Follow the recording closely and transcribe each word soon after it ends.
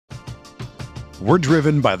We're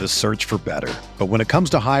driven by the search for better. But when it comes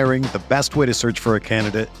to hiring, the best way to search for a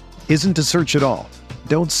candidate isn't to search at all.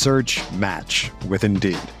 Don't search, match with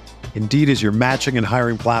Indeed. Indeed is your matching and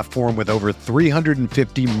hiring platform with over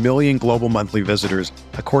 350 million global monthly visitors,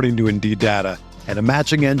 according to Indeed data, and a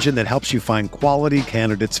matching engine that helps you find quality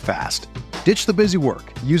candidates fast. Ditch the busy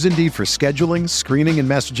work. Use Indeed for scheduling, screening, and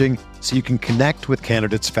messaging so you can connect with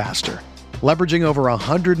candidates faster. Leveraging over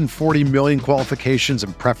 140 million qualifications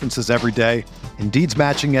and preferences every day, Indeed's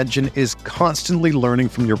matching engine is constantly learning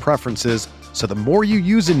from your preferences, so the more you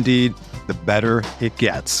use Indeed, the better it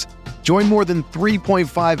gets. Join more than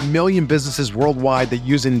 3.5 million businesses worldwide that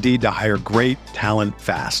use Indeed to hire great talent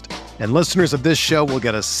fast. And listeners of this show will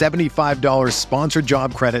get a $75 sponsored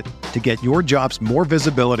job credit to get your jobs more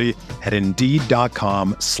visibility at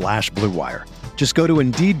Indeed.com/Blue Wire. Just go to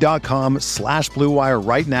Indeed.com/Blue Wire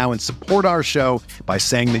right now and support our show by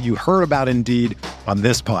saying that you heard about Indeed on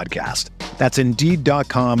this podcast. That's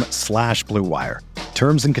Indeed.com/Blue Wire.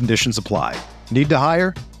 Terms and conditions apply. Need to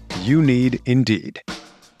hire? You need Indeed.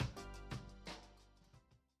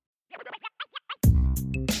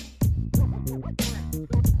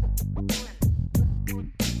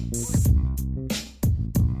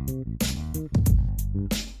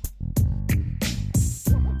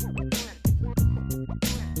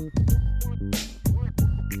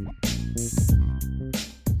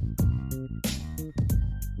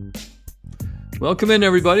 Welcome in,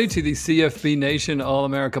 everybody, to the CFB Nation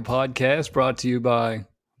All-America podcast, brought to you by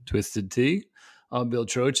Twisted Tea. I'm Bill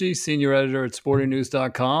Troche, senior editor at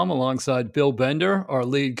sportingnews.com, alongside Bill Bender, our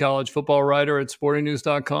lead college football writer at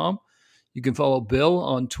sportingnews.com. You can follow Bill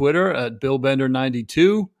on Twitter at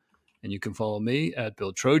BillBender92, and you can follow me at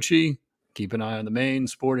Bill Troche. Keep an eye on the main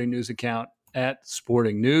Sporting News account at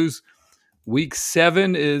Sporting News. Week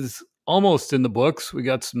 7 is almost in the books. We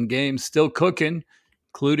got some games still cooking,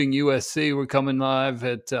 including USC. We're coming live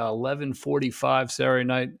at 11:45 Saturday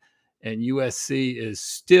night, and USC is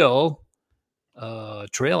still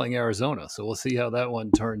trailing Arizona. So we'll see how that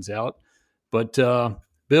one turns out. But,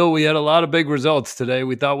 Bill, we had a lot of big results today.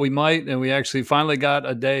 We thought we might, and we actually finally got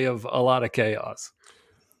a day of a lot of chaos.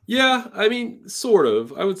 Yeah, I mean, sort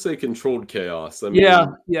of. I would say controlled chaos. Yeah,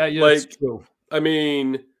 like, that's true. I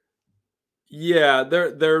mean, yeah,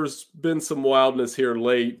 there's been some wildness here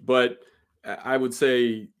late, but I would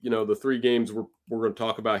say, the 3 games we're going to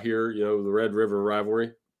talk about here, the Red River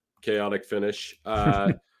rivalry, chaotic finish.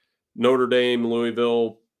 Notre Dame,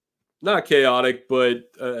 Louisville, not chaotic, but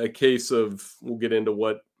a case of, we'll get into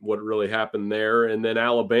what really happened there. And then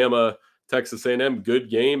Alabama, Texas A&M, good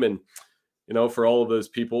game. And, for all of those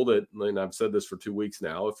people that, and I've said this for 2 weeks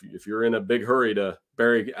now, if you're in a big hurry to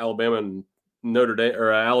bury Alabama and Notre Dame, or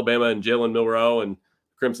Alabama and Jalen Milroe and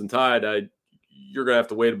Crimson Tide, you're going to have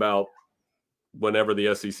to wait about whenever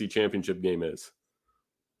the SEC championship game is.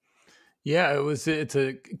 Yeah, it's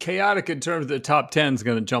a chaotic in terms of the top 10 is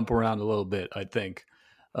going to jump around a little bit, I think.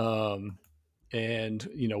 And,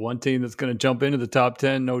 one team that's going to jump into the top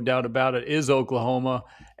 10, no doubt about it, is Oklahoma.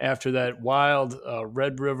 After that wild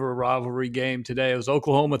Red River rivalry game today, it was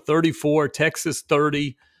Oklahoma 34, Texas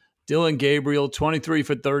 30. Dylan Gabriel, 23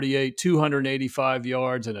 for 38, 285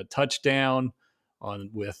 yards and a touchdown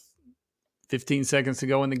with 15 seconds to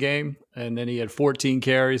go in the game. And then he had 14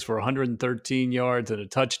 carries for 113 yards and a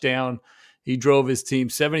touchdown. He drove his team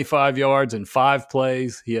 75 yards in 5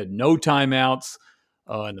 plays. He had no timeouts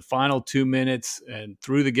in the final 2 minutes and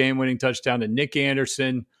threw the game-winning touchdown to Nick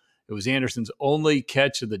Anderson. It was Anderson's only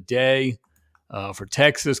catch of the day for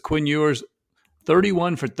Texas. Quinn Ewers,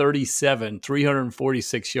 31 for 37,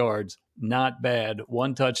 346 yards. Not bad.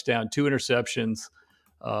 1 touchdown, 2 interceptions.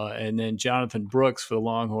 And then Jonathan Brooks for the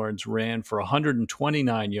Longhorns ran for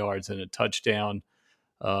 129 yards and a touchdown.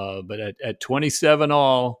 But at 27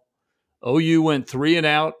 all, OU went 3 and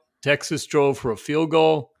out. Texas drove for a field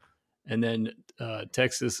goal. And then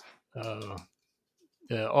Texas,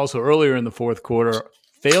 also earlier in the fourth quarter,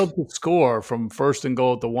 failed to score from 1st and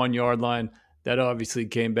goal at the 1-yard line. That obviously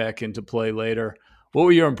came back into play later. What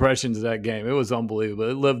were your impressions of that game? It was unbelievable.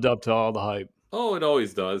 It lived up to all the hype. Oh, it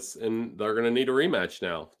always does. And they're going to need a rematch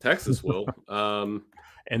now. Texas will. And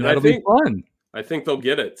that'll be fun. I think they'll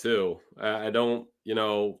get it too. I don't,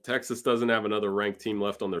 Texas doesn't have another ranked team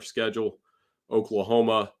left on their schedule.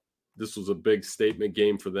 Oklahoma, this was a big statement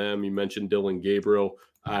game for them. You mentioned Dylan Gabriel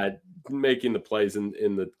making the plays in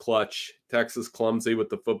the clutch. Texas clumsy with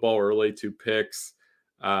the football early, 2 picks.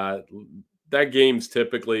 That game's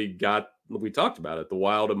typically we talked about it, the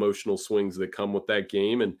wild emotional swings that come with that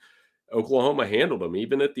game. And Oklahoma handled them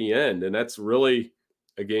even at the end. And that's really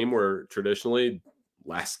a game where traditionally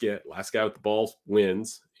last guy with the ball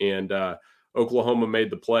wins. And Oklahoma made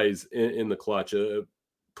the plays in the clutch.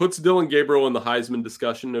 Puts Dylan Gabriel in the Heisman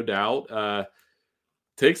discussion, no doubt.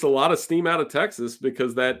 Takes a lot of steam out of Texas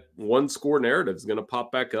because that one-score narrative is going to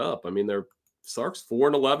pop back up. I mean, Sark's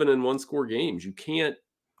 4-11 in one-score games. You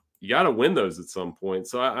got to win those at some point.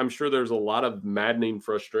 So I'm sure there's a lot of maddening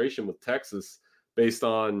frustration with Texas based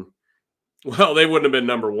on, well, they wouldn't have been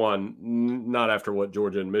number one, not after what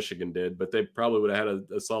Georgia and Michigan did, but they probably would have had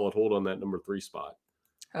a solid hold on that number 3 spot.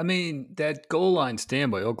 I mean, that goal line stand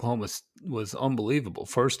by Oklahoma was unbelievable.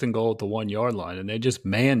 First and goal at the 1 yard line, and they just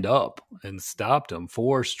manned up and stopped them.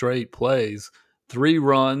 4 straight plays, 3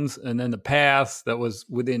 runs, and then the pass that was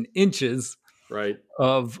within inches, right,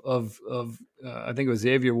 of I think it was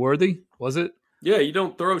Xavier Worthy, was it? Yeah, you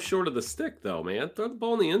don't throw short of the stick though, man. Throw the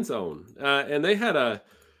ball in the end zone. And they had a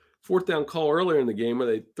 4th down call earlier in the game where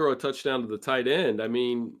they throw a touchdown to the tight end. I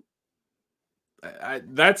mean,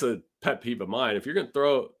 that's a pet peeve of mine. If you're going to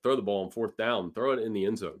throw the ball on 4th down, throw it in the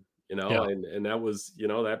end zone, Yeah. and that was,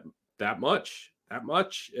 that much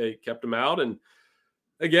it kept them out. And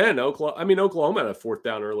again, Oklahoma had a 4th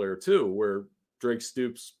down earlier too, where Drake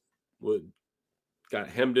Stoops got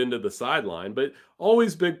hemmed into the sideline, but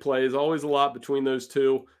always big plays, always a lot between those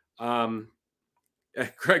two.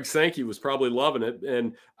 Craig Sankey was probably loving it.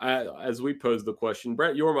 And as we posed the question,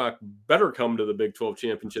 Brett Yormark better come to the Big 12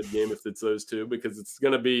 championship game if it's those two, because it's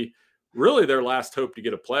going to be really their last hope to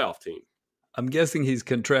get a playoff team. I'm guessing he's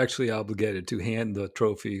contractually obligated to hand the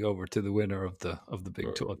trophy over to the winner of the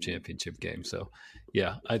Big 12 championship game. So,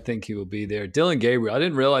 yeah, I think he will be there. Dylan Gabriel, I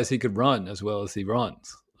didn't realize he could run as well as he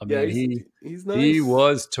runs. I mean, he's nice. He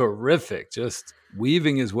was terrific, just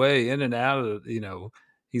weaving his way in and out of,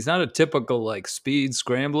 he's not a typical like speed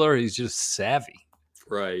scrambler. He's just savvy.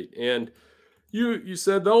 Right. And you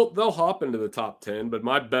said they'll hop into the top 10, but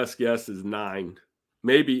my best guess is 9,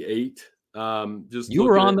 maybe 8. You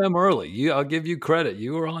were on them early. I'll give you credit.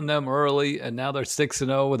 You were on them early, and now they're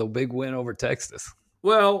 6-0 with a big win over Texas.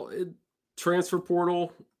 Well, transfer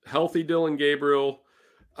portal, healthy Dylan Gabriel.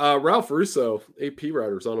 Ralph Russo, AP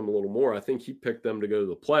writers on him a little more. I think he picked them to go to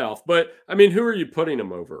the playoff. But, I mean, who are you putting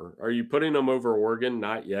them over? Are you putting them over Oregon?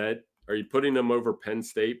 Not yet. Are you putting them over Penn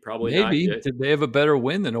State? Probably Maybe. not yet. Did they have a better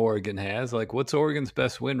win than Oregon has? Like, what's Oregon's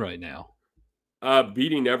best win right now?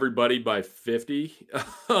 Beating everybody by 50.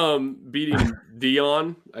 Beating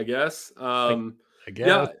Dion, I guess. I guess.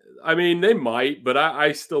 Yeah, I mean, they might, but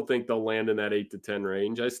I still think they'll land in that 8 to 10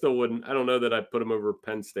 range. I don't know that I'd put them over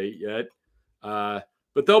Penn State yet.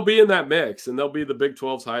 But they'll be in that mix, and they'll be the Big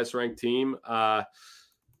 12's highest-ranked team.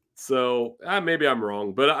 So maybe I'm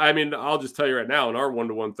wrong. But, I mean, I'll just tell you right now, in our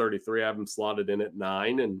 1-to-133, I have them slotted in at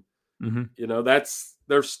 9. And,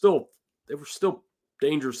 they were still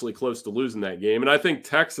dangerously close to losing that game. And I think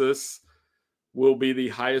Texas will be the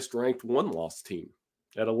highest-ranked one-loss team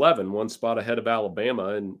at 11, 1 spot ahead of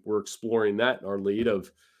Alabama. And we're exploring that in our lead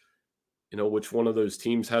of, which one of those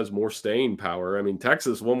teams has more staying power. I mean,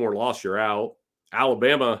 Texas, 1 more loss, you're out.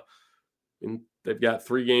 Alabama, they've got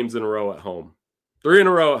 3 games in a row at home. 3 in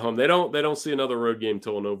a row at home. They don't see another road game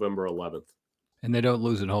till November 11th. And they don't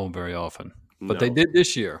lose at home very often. But They did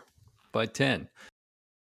this year by 10.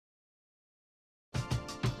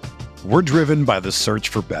 We're driven by the search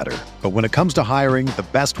for better. But when it comes to hiring, the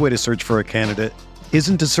best way to search for a candidate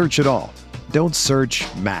isn't to search at all. Don't search,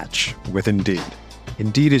 match with Indeed.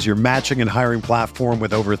 Indeed is your matching and hiring platform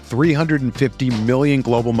with over 350 million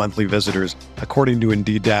global monthly visitors, according to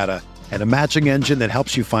Indeed data, and a matching engine that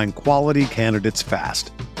helps you find quality candidates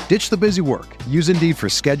fast. Ditch the busy work. Use Indeed for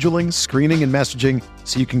scheduling, screening, and messaging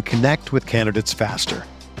so you can connect with candidates faster.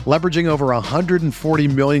 Leveraging over 140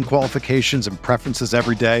 million qualifications and preferences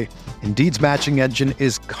every day, Indeed's matching engine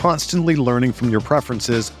is constantly learning from your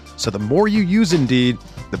preferences, so the more you use Indeed,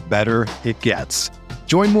 the better it gets.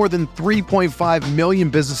 Join more than 3.5 million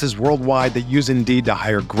businesses worldwide that use Indeed to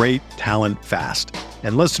hire great talent fast.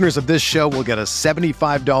 And listeners of this show will get a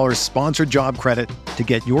 $75 sponsored job credit to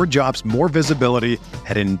get your jobs more visibility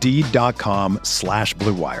at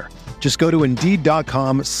Indeed.com/Blue Wire. Just go to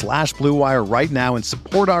Indeed.com/Blue Wire right now and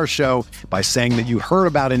support our show by saying that you heard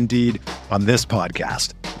about Indeed on this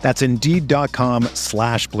podcast. That's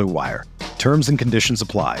Indeed.com/Blue Wire. Terms and conditions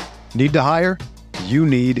apply. Need to hire? You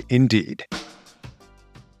need Indeed.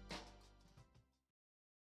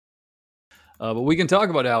 But we can talk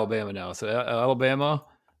about Alabama now. So Alabama,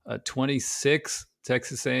 26,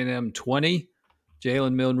 Texas A&M 20.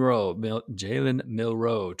 Jalen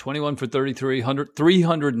Milroe, 21 for 33,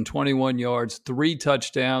 321 yards, 3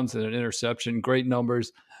 touchdowns and an interception. Great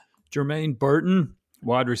numbers. Jermaine Burton,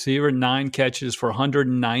 wide receiver, 9 catches for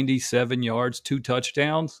 197 yards, 2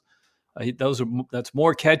 touchdowns. That's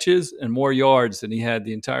more catches and more yards than he had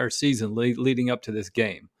the entire season leading up to this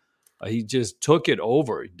game. He just took it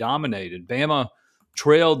over. He dominated. Bama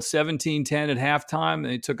trailed 17-10 at halftime.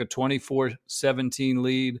 They took a 24-17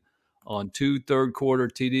 lead on 2 third-quarter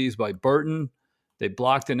TDs by Burton. They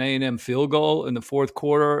blocked an A&M field goal in the fourth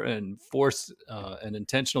quarter and forced an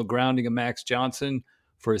intentional grounding of Max Johnson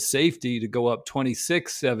for a safety to go up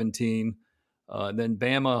 26-17. Then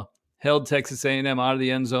Bama held Texas A&M out of the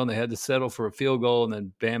end zone. They had to settle for a field goal, and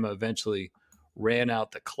then Bama eventually ran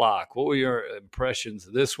out the clock. What were your impressions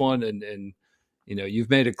of this one? And you've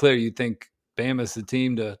made it clear you think Bama's the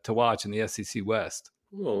team to watch in the SEC West.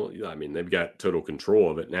 Well, I mean, they've got total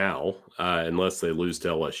control of it now, unless they lose to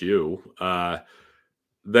LSU.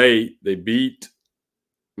 They beat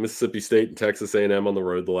Mississippi State and Texas A&M on the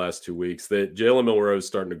road the last 2 weeks. That Jalen Milroe is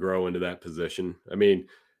starting to grow into that position. I mean,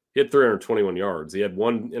 he had 321 yards. He had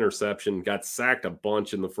 1 interception, got sacked a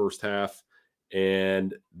bunch in the first half,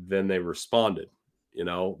 and then they responded.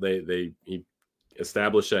 He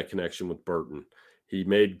established that connection with Burton. He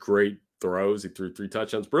made great throws. He threw 3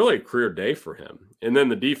 touchdowns. Really a career day for him. And then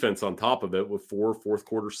the defense on top of it with 4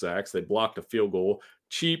 fourth-quarter sacks. They blocked a field goal.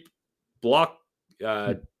 Cheap block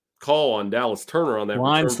call on Dallas Turner on that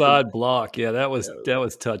blindside block. Yeah, that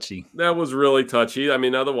was touchy. That was really touchy. I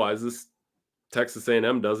mean, otherwise this Texas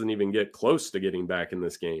A&M doesn't even get close to getting back in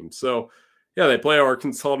this game. So, yeah, they play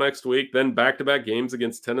Arkansas next week, then back-to-back games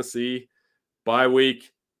against Tennessee, bye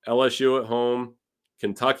week, LSU at home,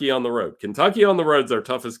 Kentucky on the road. Kentucky on the road is their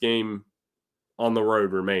toughest game on the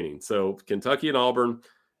road remaining. So, Kentucky and Auburn,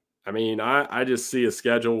 I mean, I just see a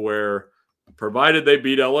schedule where, provided they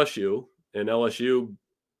beat LSU, and LSU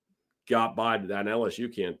got by that, and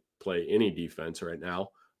LSU can't play any defense right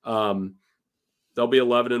now, they'll be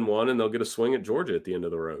 11-1, and they'll get a swing at Georgia at the end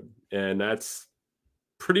of the road. And that's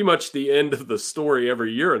pretty much the end of the story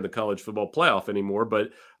every year in the college football playoff anymore.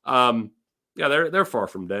 But yeah, they're far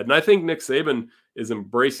from dead. And I think Nick Saban is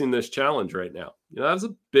embracing this challenge right now. That was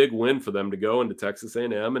a big win for them to go into Texas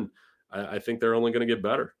A&M, and I think they're only going to get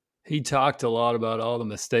better. He talked a lot about all the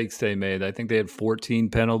mistakes they made. I think they had 14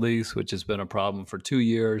 penalties, which has been a problem for 2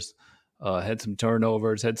 years. Had some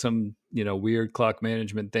turnovers, had some weird clock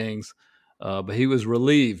management things. But he was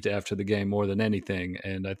relieved after the game more than anything.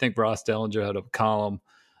 And I think Ross Dellinger had a column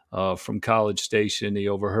from College Station. He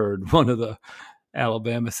overheard one of the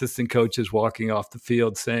Alabama assistant coaches walking off the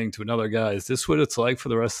field saying to another guy, "Is this what it's like for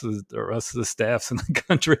the rest of the staffs in the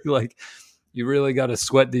country? Like, you really got to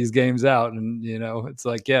sweat these games out." And, it's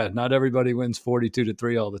like, yeah, not everybody wins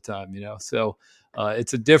 42-3 all the time, So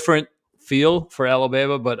it's a different feel for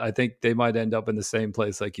Alabama, but I think they might end up in the same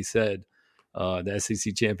place, like you said, the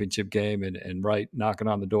SEC championship game and right knocking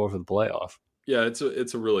on the door for the playoff. Yeah, it's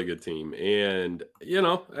a really good team. And,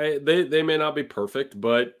 they may not be perfect,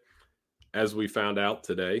 but as we found out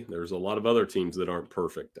today, there's a lot of other teams that aren't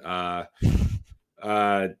perfect. And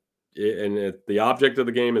the object of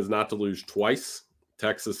the game is not to lose twice.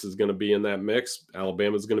 Texas is going to be in that mix.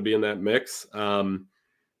 Alabama is going to be in that mix.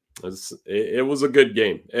 It was a good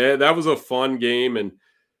game. That was a fun game. And,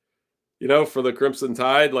 for the Crimson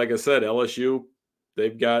Tide, like I said, LSU,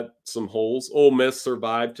 they've got some holes. Ole Miss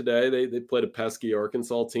survived today. They played a pesky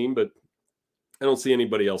Arkansas team, but I don't see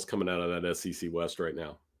anybody else coming out of that SEC West right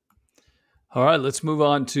now. All right, let's move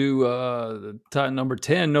on to number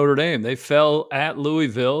 10, Notre Dame. They fell at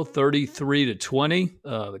Louisville 33-20.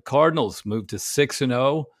 The Cardinals moved to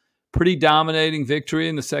 6-0. Pretty dominating victory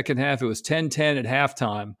in the second half. It was 10-10 at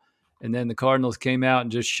halftime. And then the Cardinals came out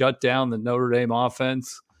and just shut down the Notre Dame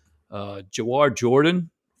offense. Jawar Jordan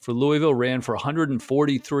for Louisville ran for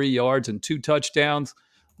 143 yards and 2 touchdowns.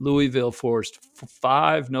 Louisville forced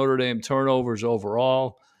 5 Notre Dame turnovers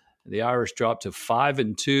overall. The Irish dropped to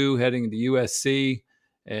 5-2 heading to USC,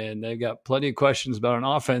 and they've got plenty of questions about an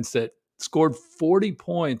offense that scored 40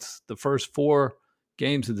 points the first 4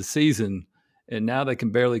 games of the season, and now they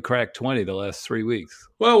can barely crack 20 the last 3 weeks.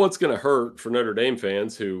 Well, what's going to hurt for Notre Dame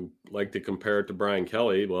fans who like to compare it to Brian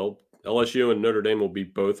Kelly, well, LSU and Notre Dame will be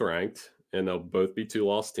both ranked, and they'll both be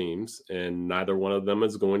 2-loss teams, and neither one of them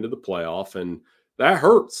is going to the playoff, and that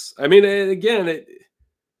hurts. I mean, again,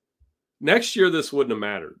 next year this wouldn't have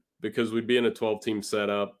mattered, because we'd be in a 12-team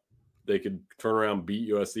setup. They could turn around, beat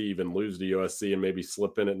USC, even lose to USC, and maybe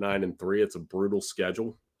slip in at 9-3. It's a brutal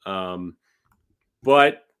schedule.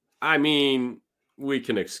 But, I mean, we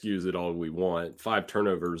can excuse it all we want. 5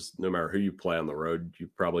 turnovers, no matter who you play on the road, you're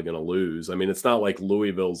probably going to lose. I mean, it's not like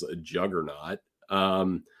Louisville's a juggernaut.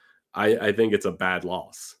 I think it's a bad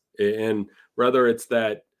loss. And whether it's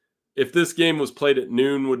that, if this game was played at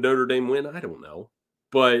noon, would Notre Dame win? I don't know.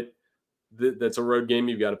 But that's a road game.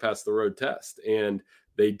 You've got to pass the road test. And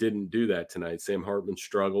They didn't do that tonight. Sam Hartman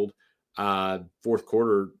struggled. Fourth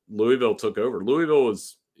quarter, Louisville took over. Louisville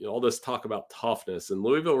was all this talk about toughness, and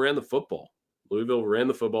Louisville ran the football.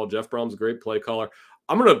 Jeff Brom's a great play caller.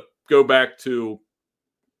 I'm going to go back to.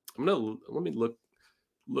 Let me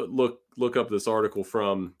look up this article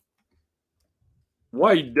from.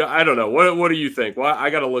 Why I don't know. What do you think? Well, I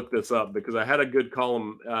got to look this up because I had a good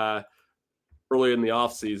column early in the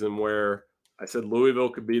offseason where I said Louisville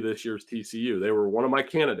could be this year's TCU. They were one of my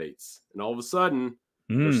candidates, and all of a sudden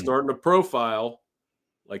they're starting to profile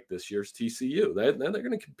like this year's TCU. They're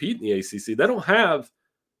going to compete in the ACC. They don't have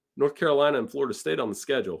North Carolina and Florida State on the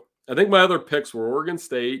schedule. I think my other picks were Oregon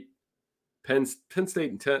State, Penn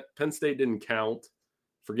State, and Penn State didn't count.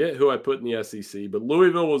 Forget who I put in the SEC, but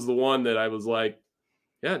Louisville was the one that I was like,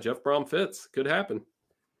 yeah, Jeff Brom fits. Could happen.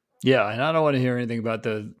 Yeah, and I don't want to hear anything about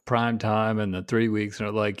the prime time and the 3 weeks.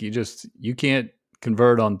 And like you can't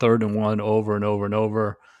convert on 3rd and 1 over and over and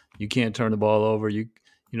over. You can't turn the ball over.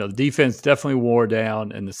 The defense definitely wore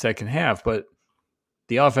down in the second half, but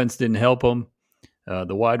the offense didn't help them.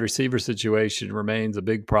 The wide receiver situation remains a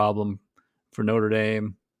big problem for Notre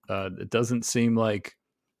Dame. It doesn't seem like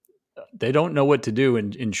they don't know what to do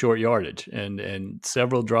in short yardage, and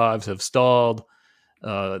several drives have stalled.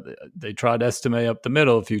 They tried estimate up the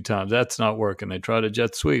middle a few times. That's not working. They tried a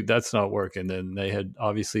jet sweep. That's not working. Then they had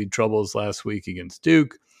obviously troubles last week against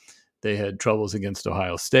Duke. They had troubles against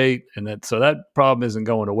Ohio State. So that problem isn't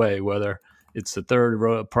going away, whether it's the third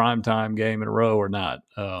primetime game in a row or not.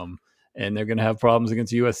 And they're going to have problems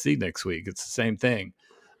against USC next week. It's the same thing.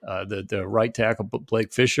 The right tackle,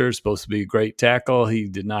 Blake Fisher, is supposed to be a great tackle. He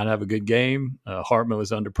did not have a good game. Hartman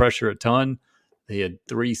was under pressure a ton. They had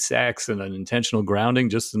 3 sacks and an intentional grounding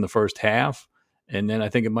just in the first half. And then I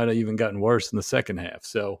think it might have even gotten worse in the second half.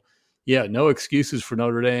 So, yeah, no excuses for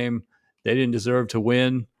Notre Dame. They didn't deserve to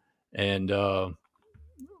win. And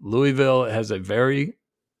Louisville has a very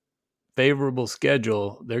favorable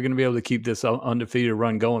schedule. They're going to be able to keep this undefeated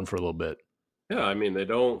run going for a little bit. Yeah, I mean, they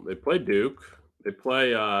play Duke. They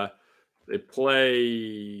play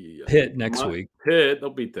Pitt next week. Pitt, they'll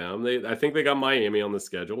beat them. I think they got Miami on the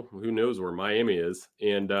schedule. Who knows where Miami is?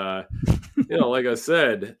 And like I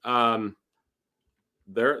said,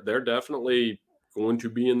 they're definitely going to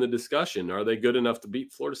be in the discussion. Are they good enough to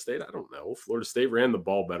beat Florida State? I don't know. Florida State ran the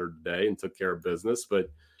ball better today and took care of business, but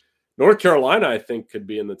North Carolina, I think, could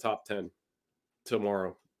be in the top 10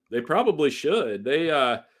 tomorrow. They probably should.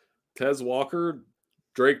 Tez Walker,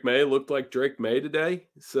 Drake May looked like Drake May today.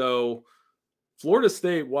 So Florida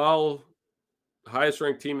State, while highest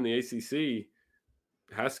ranked team in the ACC,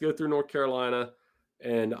 has to go through North Carolina.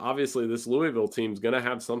 And obviously this Louisville team is going to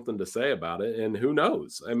have something to say about it. And who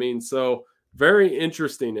knows? I mean, so very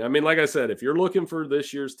interesting. I mean, like I said, if you're looking for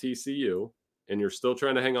this year's TCU and you're still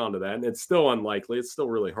trying to hang on to that, and it's still unlikely, it's still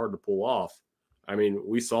really hard to pull off. I mean,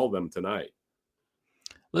 we saw them tonight.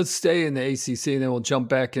 Let's stay in the ACC, and then we'll jump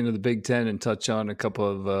back into the Big Ten and touch on a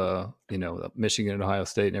couple of, Michigan and Ohio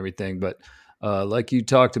State and everything. But like you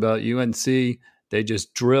talked about, UNC, they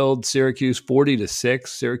just drilled Syracuse 40-6.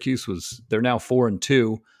 Syracuse they're now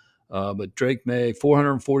 4-2. But Drake May,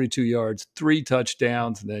 442 yards, 3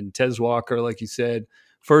 touchdowns. And then Tez Walker, like you said,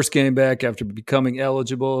 first game back after becoming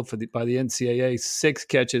eligible by the NCAA, 6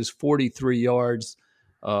 catches, 43 yards.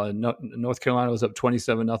 North Carolina was up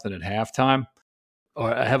 27-0 at halftime.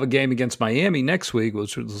 I have a game against Miami next week,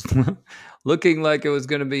 which was looking like it was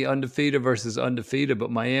going to be undefeated versus undefeated, but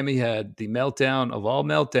Miami had the meltdown of all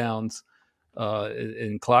meltdowns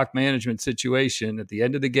in clock management situation. At the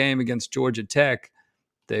end of the game against Georgia Tech,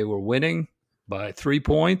 they were winning by 3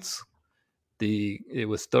 points. It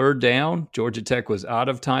was 3rd down. Georgia Tech was out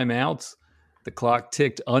of timeouts. The clock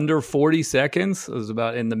ticked under 40 seconds. It was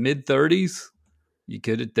about in the mid-30s.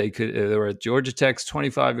 They were at Georgia Tech's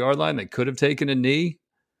 25-yard line. They could have taken a knee,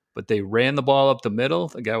 but they ran the ball up the middle.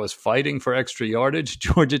 The guy was fighting for extra yardage.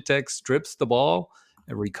 Georgia Tech strips the ball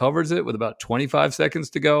and recovers it with about 25 seconds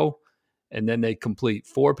to go. And then they complete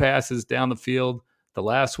 4 passes down the field. The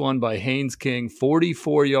last one by Haynes King,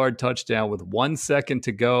 44-yard touchdown with 1 second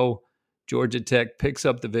to go. Georgia Tech picks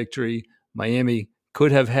up the victory. Miami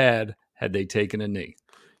could have had they taken a knee.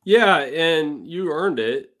 Yeah, and you earned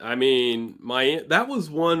it. I mean, that was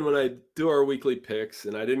one when I do our weekly picks,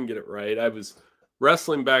 and I didn't get it right. I was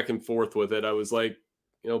wrestling back and forth with it. I was like,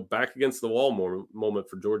 back against the wall moment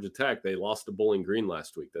for Georgia Tech. They lost to Bowling Green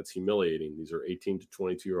last week. That's humiliating. These are 18 to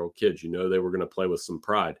 22-year-old kids. They were going to play with some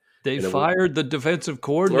pride. They fired the defensive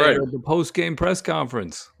coordinator at the post-game press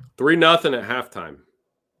conference. 3-0 at halftime.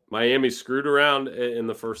 Miami screwed around in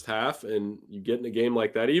the first half, and you get in a game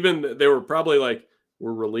like that. Even they were probably like,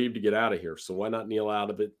 we're relieved to get out of here. So why not kneel out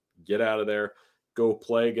of it, get out of there? go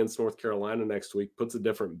play against North Carolina next week, puts a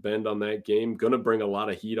different bend on that game. Going to bring a lot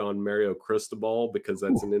of heat on Mario Cristobal because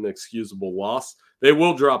that's an inexcusable loss. They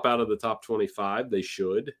will drop out of the top 25. They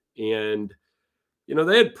should. And,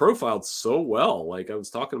 they had profiled so well. Like I was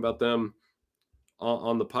talking about them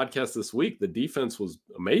on the podcast this week. The defense was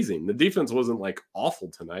amazing. The defense wasn't like awful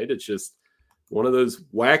tonight. It's just one of those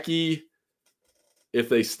wacky, if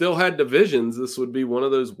they still had divisions, this would be one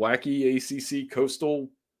of those wacky ACC coastal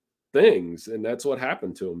things, and that's what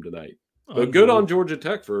happened to him tonight. But good on Georgia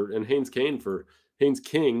Tech and Haynes King for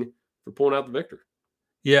pulling out the victory.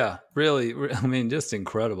 Yeah, really. I mean, just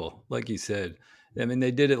incredible. Like you said, I mean,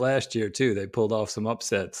 they did it last year too. They pulled off some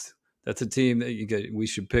upsets. That's a team that we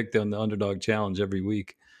should pick them the underdog challenge every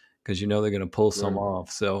week because they're going to pull some off.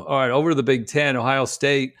 So, all right, over to the Big Ten. Ohio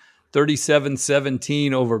State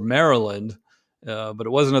 37-17 over Maryland. But it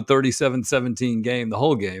wasn't a 37-17 game, the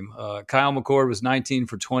whole game. Kyle McCord was 19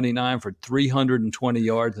 for 29 for 320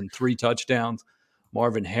 yards and 3 touchdowns.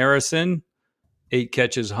 Marvin Harrison, 8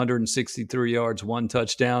 catches, 163 yards, 1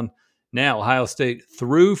 touchdown. Now, Ohio State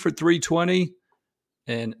threw for 320,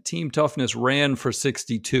 and Team Toughness ran for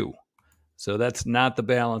 62. So that's not the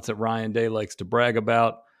balance that Ryan Day likes to brag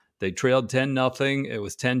about. They trailed 10-0. It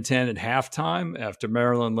was 10-10 at halftime after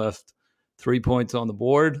Maryland left 3 points on the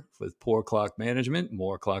board with poor clock management,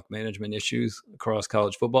 more clock management issues across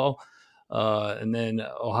college football. And then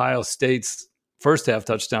Ohio State's first half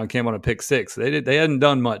touchdown came on a pick 6. They hadn't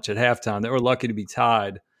done much at halftime. They were lucky to be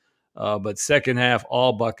tied. But second half,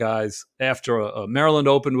 all Buckeyes. After Maryland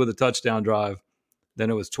opened with a touchdown drive, then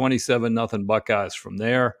it was 27-0 Buckeyes from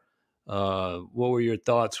there. What were your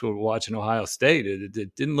thoughts when watching Ohio State?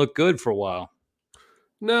 It didn't look good for a while.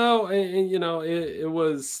 No, it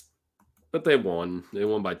was... But they won. They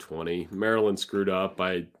won by 20. Maryland screwed up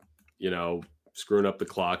by, screwing up the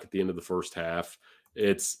clock at the end of the first half.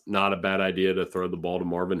 It's not a bad idea to throw the ball to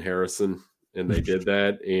Marvin Harrison, and they did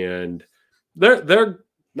that. And they're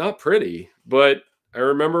not pretty, but I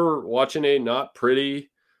remember watching a not pretty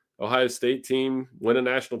Ohio State team win a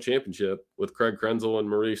national championship with Craig Krenzel and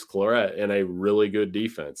Maurice Clarett and a really good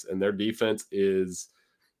defense. And their defense is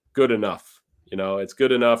good enough. It's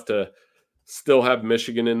good enough to still have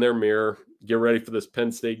Michigan in their mirror, get ready for this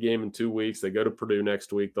Penn State game in 2 weeks. They go to Purdue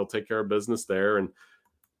next week. They'll take care of business there. And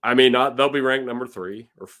they'll be ranked number 3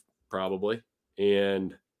 or probably.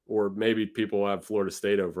 Or maybe people will have Florida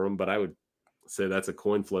State over them, but I would say that's a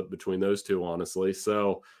coin flip between those two, honestly.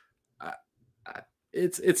 So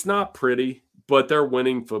it's not pretty, but they're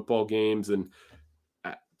winning football games. And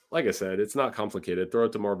like I said, it's not complicated. Throw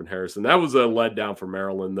it to Marvin Harrison. That was a letdown for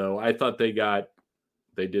Maryland, though. I thought they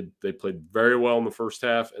played very well in the first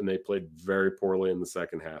half, and they played very poorly in the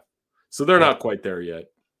second half. So they're not quite there yet.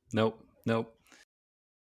 Nope.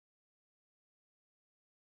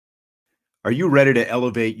 Are you ready to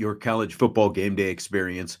elevate your college football game day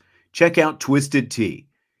experience? Check out Twisted Tea,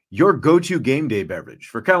 your go-to game day beverage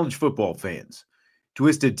for college football fans.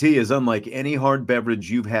 Twisted Tea is unlike any hard beverage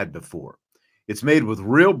you've had before. It's made with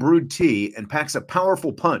real brewed tea and packs a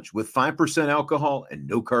powerful punch with 5% alcohol and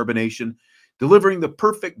no carbonation, delivering the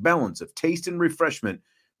perfect balance of taste and refreshment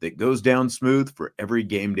that goes down smooth for every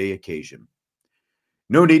game day occasion.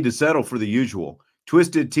 No need to settle for the usual.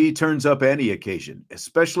 Twisted Tea turns up any occasion,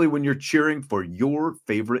 especially when you're cheering for your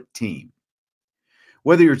favorite team.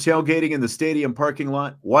 Whether you're tailgating in the stadium parking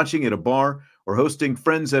lot, watching at a bar, or hosting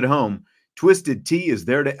friends at home, Twisted Tea is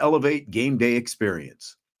there to elevate game day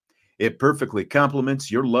experience. It perfectly complements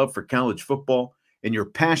your love for college football and your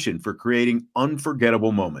passion for creating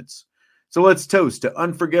unforgettable moments. So let's toast to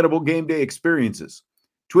unforgettable game day experiences.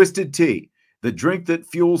 Twisted Tea, the drink that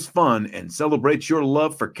fuels fun and celebrates your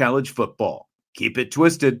love for college football. Keep it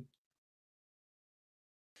twisted.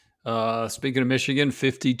 Speaking of Michigan,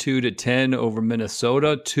 52-10 over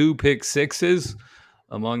Minnesota. 2 pick sixes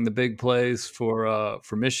among the big plays for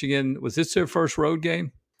Michigan. Was this their first road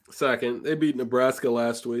game? Second. They beat Nebraska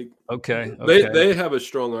last week. Okay. They have a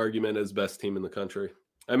strong argument as best team in the country.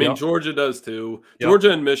 Georgia does too. Yep.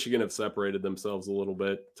 Georgia and Michigan have separated themselves a little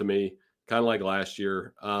bit to me, kind of like last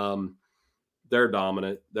year. They're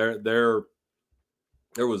dominant.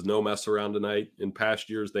 There was no mess around tonight. In past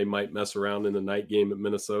years, they might mess around in the night game at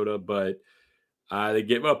Minnesota, but they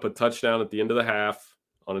gave up a touchdown at the end of the half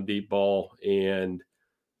on a deep ball. And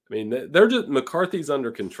they're just, McCarthy's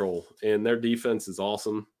under control, and their defense is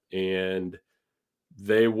awesome. And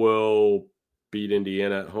they will beat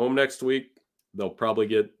Indiana at home next week. They'll probably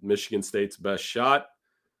get Michigan State's best shot.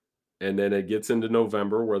 And then it gets into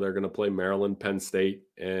November where they're going to play Maryland, Penn State,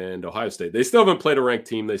 and Ohio State. They still haven't played a ranked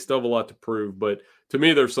team. They still have a lot to prove. But to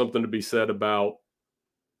me, there's something to be said about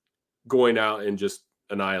going out and just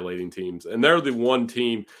annihilating teams. And they're the one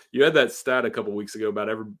team. You had that stat a couple weeks ago about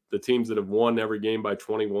the teams that have won every game by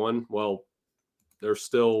 21. Well, they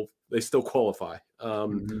still qualify.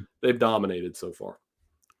 They've dominated so far.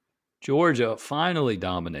 Georgia finally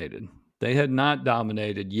dominated. They had not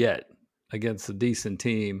dominated yet against a decent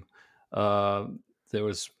team. There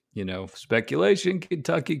was, speculation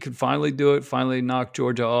Kentucky could finally do it, finally knock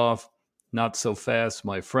Georgia off. Not so fast,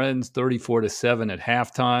 my friends. 34-7 at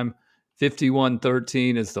halftime.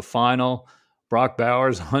 51-13 is the final. Brock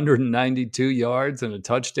Bowers, 192 yards and a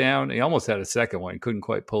touchdown. He almost had a second one. Couldn't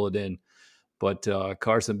quite pull it in. But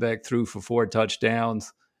Carson Beck threw for 4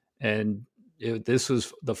 touchdowns. And this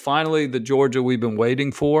was finally the Georgia we've been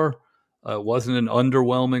waiting for. It wasn't an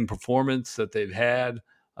underwhelming performance that they've had.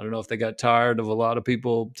 I don't know if they got tired of a lot of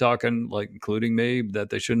people talking, like including me, that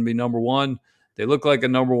they shouldn't be number one. They look like a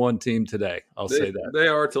number one team today. I'll say that. They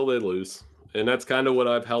are till they lose. And that's kind of what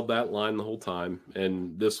I've held that line the whole time.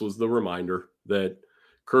 And this was the reminder that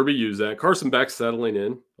Kirby used that. Carson Beck's settling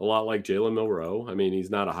in a lot like Jalen Milroe. I mean, he's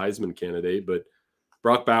not a Heisman candidate, but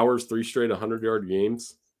Brock Bowers, 3 straight 100-yard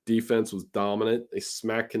games. Defense was dominant. They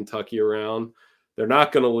smacked Kentucky around. They're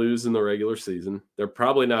not going to lose in the regular season. They're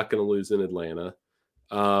probably not going to lose in Atlanta.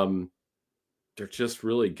 They're just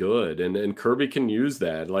really good. And Kirby can use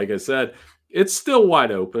that. Like I said, it's still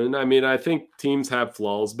wide open. I mean, I think teams have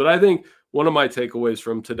flaws, but I think one of my takeaways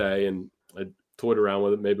from today, and I toyed around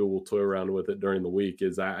with it, maybe we'll toy around with it during the week,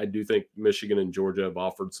 is I do think Michigan and Georgia have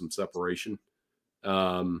offered some separation.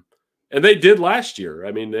 And they did last year.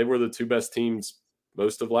 I mean, they were the 2 best teams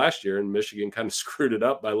most of last year, and Michigan kind of screwed it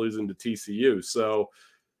up by losing to TCU. So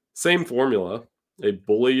same formula. They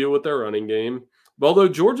bully you with their running game. But although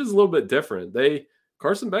Georgia's a little bit different,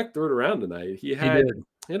 Carson Beck threw it around tonight. He had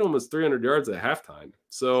almost 300 yards at halftime.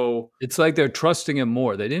 So it's like they're trusting him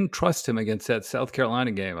more. They didn't trust him against that South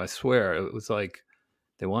Carolina game. I swear. It was like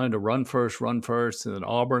they wanted to run first. And then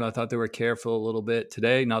Auburn, I thought they were careful a little bit.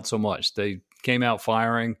 Today, not so much. They came out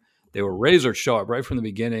firing. They were razor sharp right from the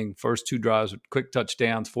beginning. First 2 drives with quick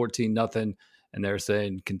touchdowns, 14-0. And they're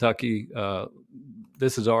saying, Kentucky,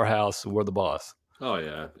 this is our house. We're the boss. Oh,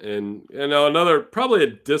 yeah. And another probably a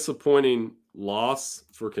disappointing loss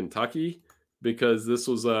for Kentucky, because this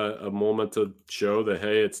was a moment to show that,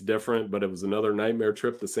 hey, it's different, but it was another nightmare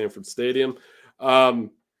trip to Sanford Stadium.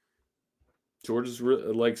 Georgia's,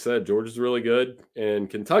 like I said, Georgia's really good, and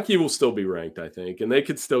Kentucky will still be ranked, I think, and they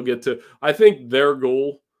could still get to, I think their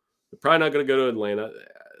goal, they're probably not going to go to Atlanta.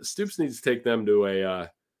 Stoops needs to take them to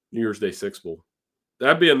a New Year's Day Six Bowl.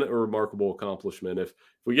 That'd be a remarkable accomplishment. If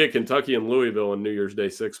we get Kentucky and Louisville in New Year's Day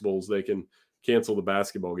Six Bowls, they can cancel the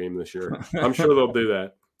basketball game this year. I'm sure they'll do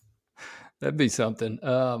that. That'd be something.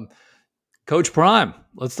 Coach Prime,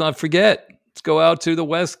 let's not forget. Let's go out to the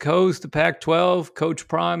West Coast, the Pac-12. Coach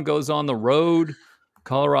Prime goes on the road.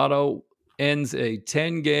 Colorado ends a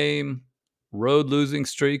 10-game road losing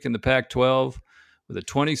streak in the Pac-12 with a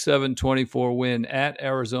 27-24 win at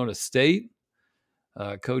Arizona State.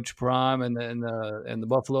 Coach Prime and the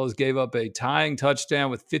Buffaloes gave up a tying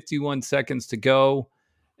touchdown with 51 seconds to go.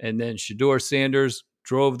 And then Shedeur Sanders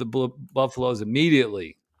drove the Buffaloes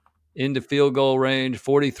immediately into field goal range,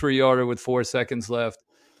 43-yarder with 4 seconds left.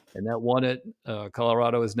 And that won it.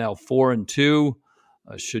 Colorado is now 4-2.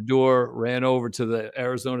 Shedeur ran over to the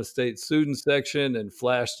Arizona State student section and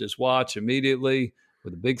flashed his watch immediately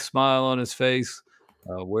with a big smile on his face.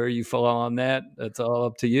 Where you fall on that, that's all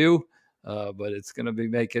up to you. But it's going to be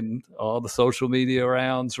making all the social media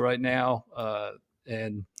rounds right now.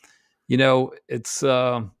 And, it's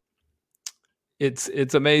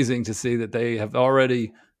amazing to see that they have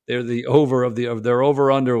already – they're the over of their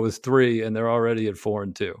over under was 3, and they're already at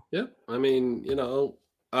 4-2. Yeah, I mean,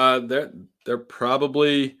 they're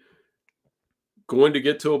probably going to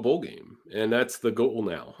get to a bowl game, and that's the goal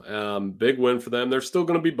now. Big win for them. There's still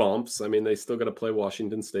going to be bumps. I mean, they still got to play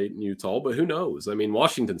Washington State and Utah, but who knows? I mean,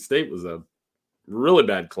 Washington State was a really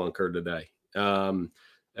bad clunker today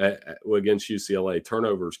against UCLA.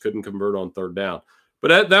 Turnovers, couldn't convert on 3rd down.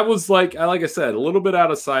 But that was like I said, a little bit out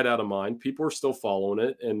of sight, out of mind. People are still following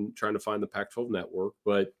it and trying to find the Pac-12 network.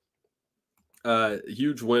 But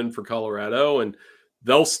huge win for Colorado, and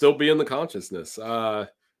they'll still be in the consciousness. Who are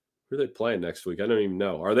they playing next week? I don't even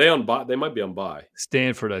know. Are they on bye? They might be on bye.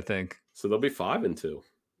 Stanford, I think. So they'll be 5-2.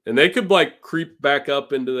 And they could creep back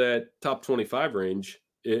up into that top 25 range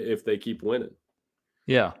if they keep winning.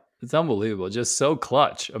 Yeah. It's unbelievable. Just so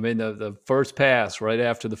clutch. I mean, the first pass right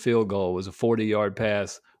after the field goal was a 40-yard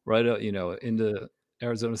pass right, into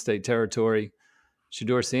Arizona State territory.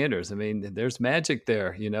 Shedeur Sanders. I mean, there's magic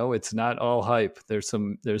there. It's not all hype. There's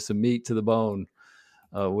some meat to the bone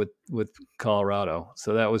with Colorado.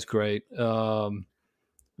 So that was great.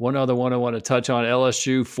 One other one I want to touch on,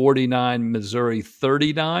 LSU 49, Missouri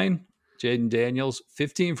 39. Jaden Daniels,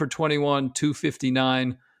 15 for 21,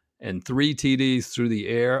 259, and 3 TDs through the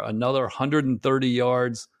air. Another 130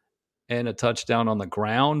 yards and a touchdown on the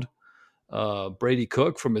ground. Brady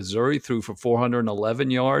Cook from Missouri threw for 411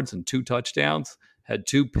 yards and 2 touchdowns, had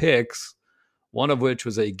 2 picks, one of which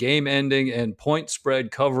was a game-ending and point spread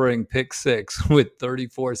covering pick 6 with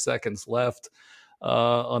 34 seconds left.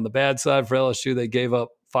 On the bad side for LSU, they gave up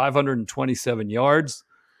 527 yards,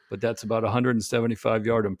 but that's about a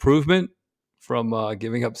 175-yard improvement from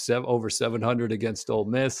giving up over 700 against Ole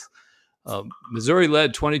Miss. Missouri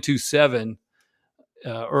led 22-7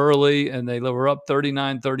 early, and they were up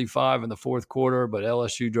 39-35 in the fourth quarter, but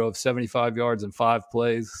LSU drove 75 yards in 5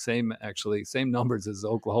 plays, same numbers as the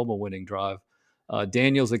Oklahoma winning drive.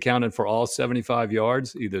 Daniels accounted for all 75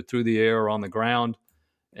 yards, either through the air or on the ground,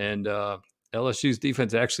 and LSU's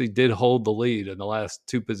defense actually did hold the lead in the last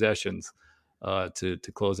 2 possessions to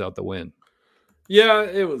close out the win. Yeah,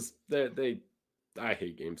 it was I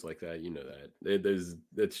hate games like that. You know that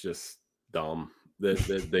it's just dumb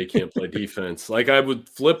that they can't play defense. Like, I would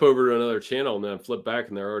flip over to another channel and then flip back,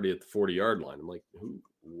 and they're already at the 40-yard line. I'm like,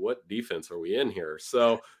 what defense are we in here?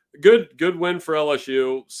 So good win for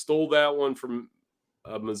LSU. Stole that one from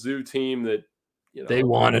a Mizzou team that they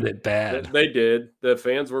wanted it bad. They did. The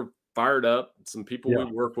fans were fired up. Some people we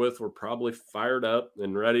work with were probably fired up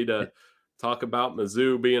and ready to talk about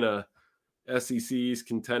Mizzou being a SEC East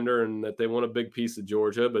contender and that they want a big piece of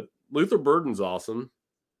Georgia. But Luther Burden's awesome.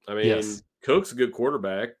 I mean, Cook's a good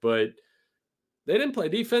quarterback, but they didn't play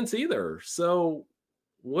defense either. So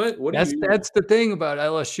that's the thing about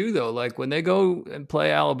LSU, though. Like, when they go and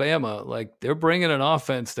play Alabama, like, they're bringing an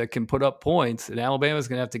offense that can put up points, and Alabama's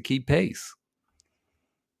going to have to keep pace.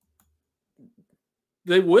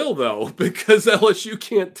 They will, though, because LSU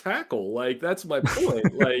can't tackle. Like, that's my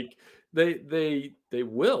point. Like, they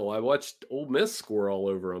will. I watched Ole Miss score all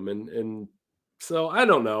over them, and so I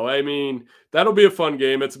don't know. I mean, that'll be a fun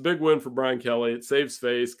game. It's a big win for Brian Kelly. It saves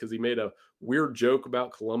face because he made a weird joke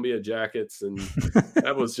about Columbia jackets, and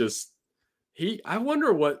that was just I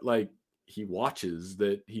wonder what, like, he watches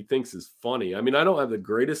that he thinks is funny. I mean, I don't have the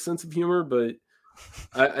greatest sense of humor, but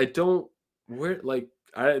I don't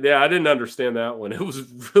I didn't understand that one.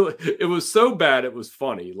 It was so bad it was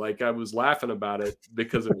funny. Like, I was laughing about it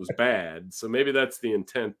because it was bad. So maybe that's the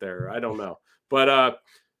intent there. I don't know. But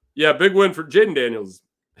big win for Jaden Daniels.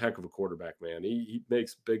 Heck of a quarterback, man. He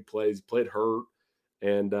makes big plays. He played hurt.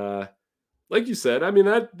 And like you said, I mean,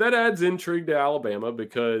 that adds intrigue to Alabama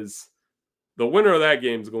because the winner of that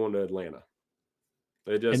game is going to Atlanta.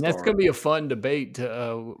 And that's going to be a fun debate.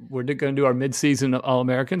 We're going to do our midseason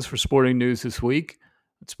All-Americans for Sporting News this week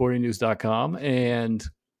at sportingnews.com. And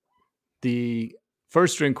the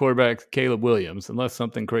first-string quarterback, Caleb Williams, unless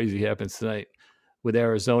something crazy happens tonight with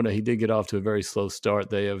Arizona, he did get off to a very slow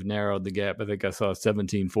start. They have narrowed the gap. I think I saw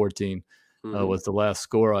 17-14 was the last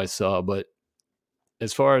score I saw. But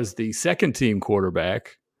as far as the second-team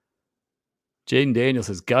quarterback, Jaden Daniels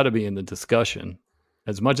has got to be in the discussion.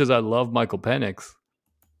 As much as I love Michael Penix,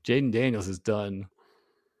 Jaden Daniels has done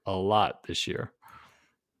a lot this year.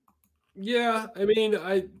 Yeah, I mean,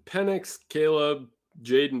 Penix, Caleb,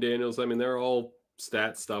 Jaden Daniels, I mean, they're all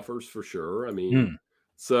stat stuffers for sure. I mean,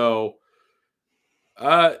 so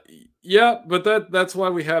but that's why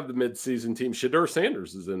we have the midseason team. Shedeur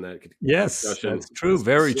Sanders is in that discussion. That's true.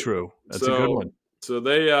 Very true. That's a good one. So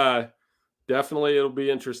they definitely, it'll be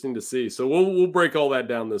interesting to see. So we'll break all that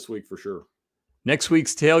down this week for sure. Next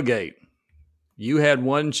week's tailgate. You had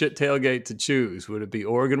one tailgate to choose. Would it be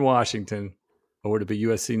Oregon, Washington, or would it be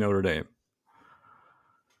USC, Notre Dame?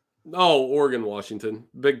 Oh, Oregon, Washington.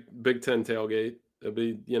 Big Ten tailgate. It'd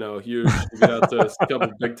be, huge. You get out to a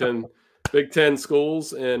couple Big Ten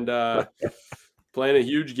schools and playing a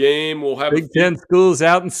huge game. We'll have Big Ten schools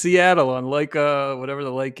out in Seattle on Lake, whatever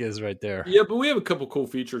the lake is right there. Yeah, but we have a couple cool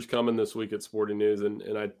features coming this week at Sporting News,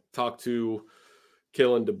 and I talked to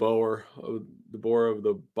Kalen DeBoer of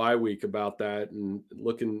the bye week about that, and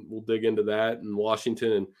we'll dig into that. And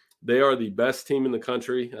Washington, and they are the best team in the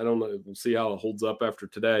country. I don't know. We'll see how it holds up after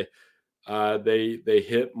today. They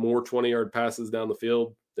hit more 20-yard passes down the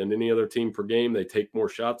field than any other team per game. They take more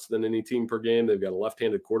shots than any team per game. They've got a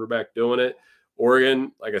left-handed quarterback doing it.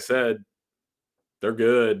 Oregon, like I said, they're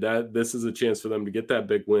good. This is a chance for them to get that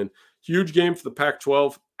big win. Huge game for the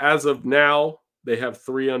Pac-12. As of now, they have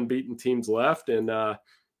 3 unbeaten teams left, and we'll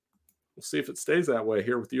see if it stays that way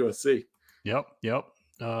here with USC. Yep.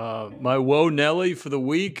 My woe Nelly for the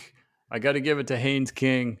week, I got to give it to Haynes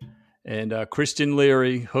King and Christian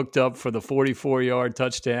Leary, hooked up for the 44-yard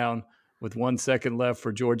touchdown with 1 second left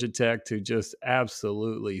for Georgia Tech to just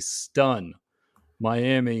absolutely stun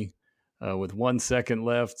Miami. With 1 second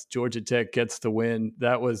left, Georgia Tech gets the win.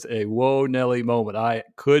 That was a whoa Nelly moment. I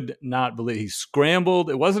could not believe he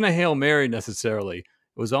scrambled. It wasn't a Hail Mary necessarily. It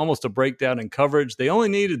was almost a breakdown in coverage. They only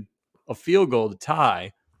needed a field goal to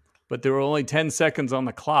tie, but there were only 10 seconds on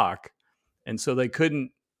the clock. And so they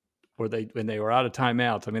couldn't, when they were out of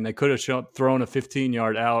timeouts, I mean, they could have thrown a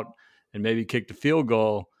 15-yard out and maybe kicked a field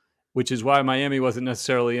goal, which is why Miami wasn't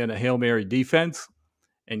necessarily in a Hail Mary defense.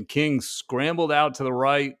 And King scrambled out to the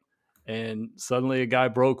right, and suddenly a guy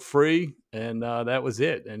broke free, and that was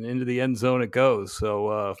it. And into the end zone it goes.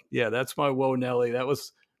 So, that's my whoa Nelly. That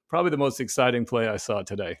was probably the most exciting play I saw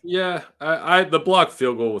today. Yeah, I the blocked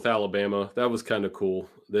field goal with Alabama, that was kind of cool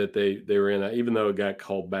that they were in that, even though it got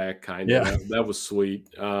called back kind of. Yeah. That was sweet.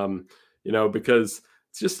 Because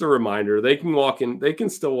it's just a reminder. They can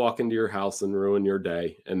still walk into your house and ruin your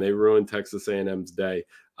day, and they ruined Texas A&M's day.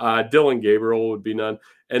 Dylan Gabriel would be none.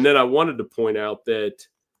 And then I wanted to point out that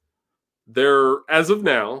as of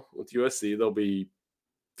now, with USC, there'll be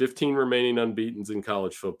 15 remaining unbeatens in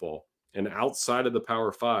college football. And outside of the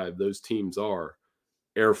Power Five, those teams are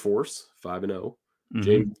Air Force, 5-0,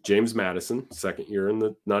 James Madison, second year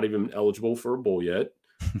not even eligible for a bowl yet,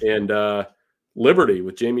 and Liberty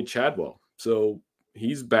with Jamie Chadwell. So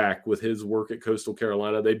he's back with his work at Coastal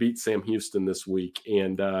Carolina. They beat Sam Houston this week,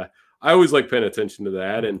 and I always like paying attention to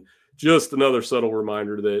that. And just another subtle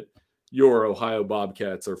reminder that your Ohio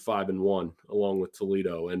Bobcats are 5-1 along with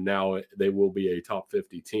Toledo, and now they will be a top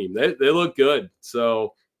 50 team. They look good.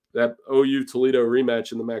 So that OU Toledo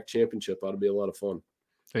rematch in the MAC championship ought to be a lot of fun.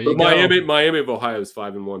 But Miami of Ohio is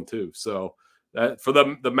 5-1 too. So that for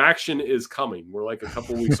the MACtion is coming. We're like a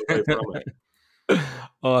couple weeks away from it.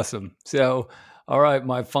 Awesome. So, all right,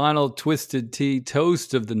 my final Twisted Tea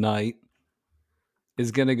toast of the night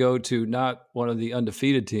is going to go to not one of the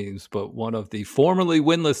undefeated teams, but one of the formerly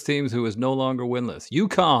winless teams who is no longer winless.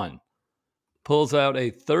 UConn pulls out a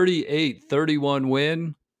 38-31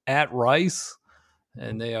 win at Rice,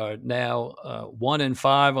 and they are now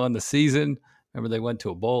 1-5 on the season. Remember, they went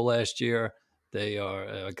to a bowl last year. They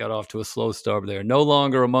got off to a slow start, but they are no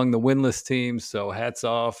longer among the winless teams. So hats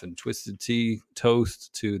off and Twisted Tea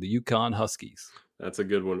toast to the UConn Huskies. That's a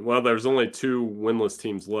good one. Well, there's only 2 winless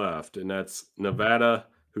teams left, and that's Nevada,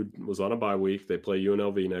 who was on a bye week. They play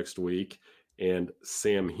UNLV next week, and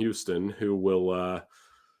Sam Houston, who will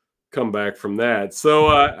come back from that. So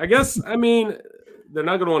I guess, they're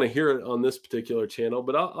not going to want to hear it on this particular channel,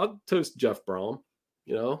 but I'll toast Jeff Brom.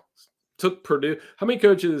 Took Purdue. How many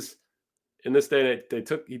coaches in this day and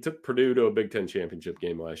age, he took Purdue to a Big Ten championship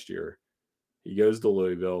game last year? He goes to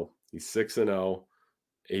Louisville. He's 6-0.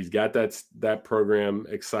 He's got that program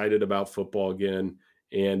excited about football again.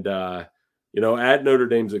 And, at Notre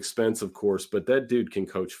Dame's expense, of course, but that dude can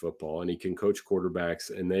coach football and he can coach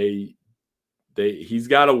quarterbacks. And he's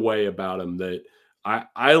got a way about him that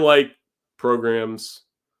I like programs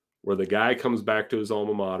where the guy comes back to his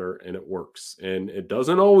alma mater and it works. And it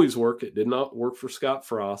doesn't always work. It did not work for Scott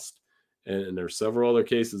Frost. And there's several other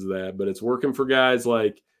cases of that, but it's working for guys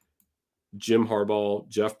like Jim Harbaugh,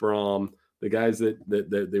 Jeff Brom, the guys that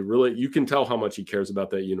they really, you can tell how much he cares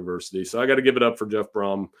about that university. So I got to give it up for Jeff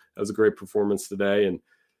Brom. That was a great performance today. And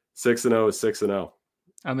 6-0 is 6-0.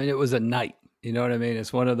 It was a night. You know what I mean?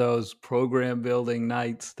 It's one of those program building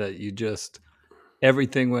nights that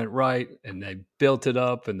everything went right and they built it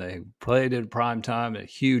up and they played it prime time, a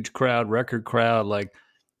huge crowd, record crowd. Like,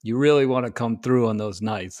 you really want to come through on those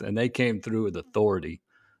nights, and they came through with authority.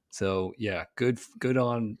 So yeah, good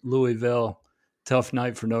on Louisville. Tough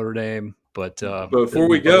night for Notre Dame. But before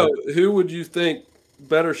we go, who would you think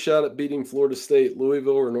better shot at beating Florida State,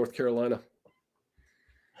 Louisville or North Carolina?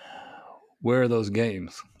 Where are those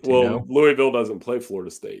games? Louisville doesn't play Florida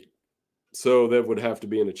State, so that would have to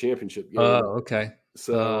be in a championship game. Oh, okay.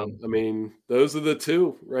 So, those are the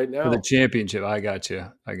two right now. For the championship, I got you.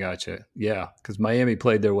 Yeah, because Miami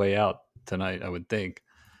played their way out tonight, I would think.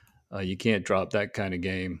 You can't drop that kind of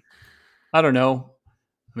game. I don't know.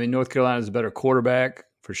 North Carolina's a better quarterback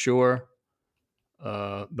for sure.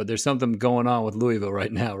 But there's something going on with Louisville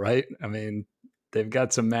right now, right? They've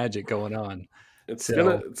got some magic going on. It's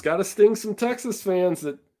got to sting some Texas fans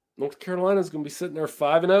that North Carolina's going to be sitting there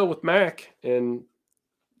 5-0 with Mac and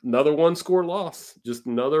another 1-score loss. Just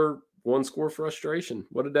another 1-score frustration.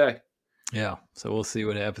 What a day. Yeah. So we'll see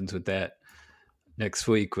what happens with that next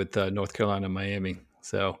week with North Carolina and Miami.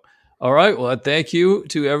 So, all right. Well, thank you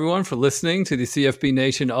to everyone for listening to the CFB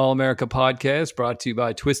Nation All-America podcast brought to you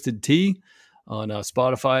by Twisted Tea on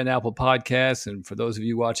Spotify and Apple Podcasts. And for those of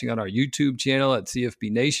you watching on our YouTube channel at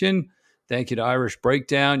CFB Nation, Thank you to Irish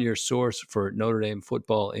Breakdown, your source for Notre Dame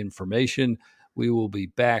football information. We will be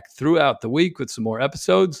back throughout the week with some more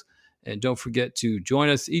episodes. And don't forget to join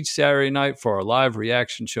us each Saturday night for our live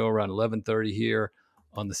reaction show around 11:30 here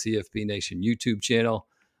on the CFB Nation YouTube channel.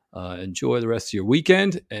 Enjoy the rest of your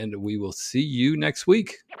weekend, and we will see you next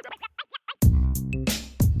week.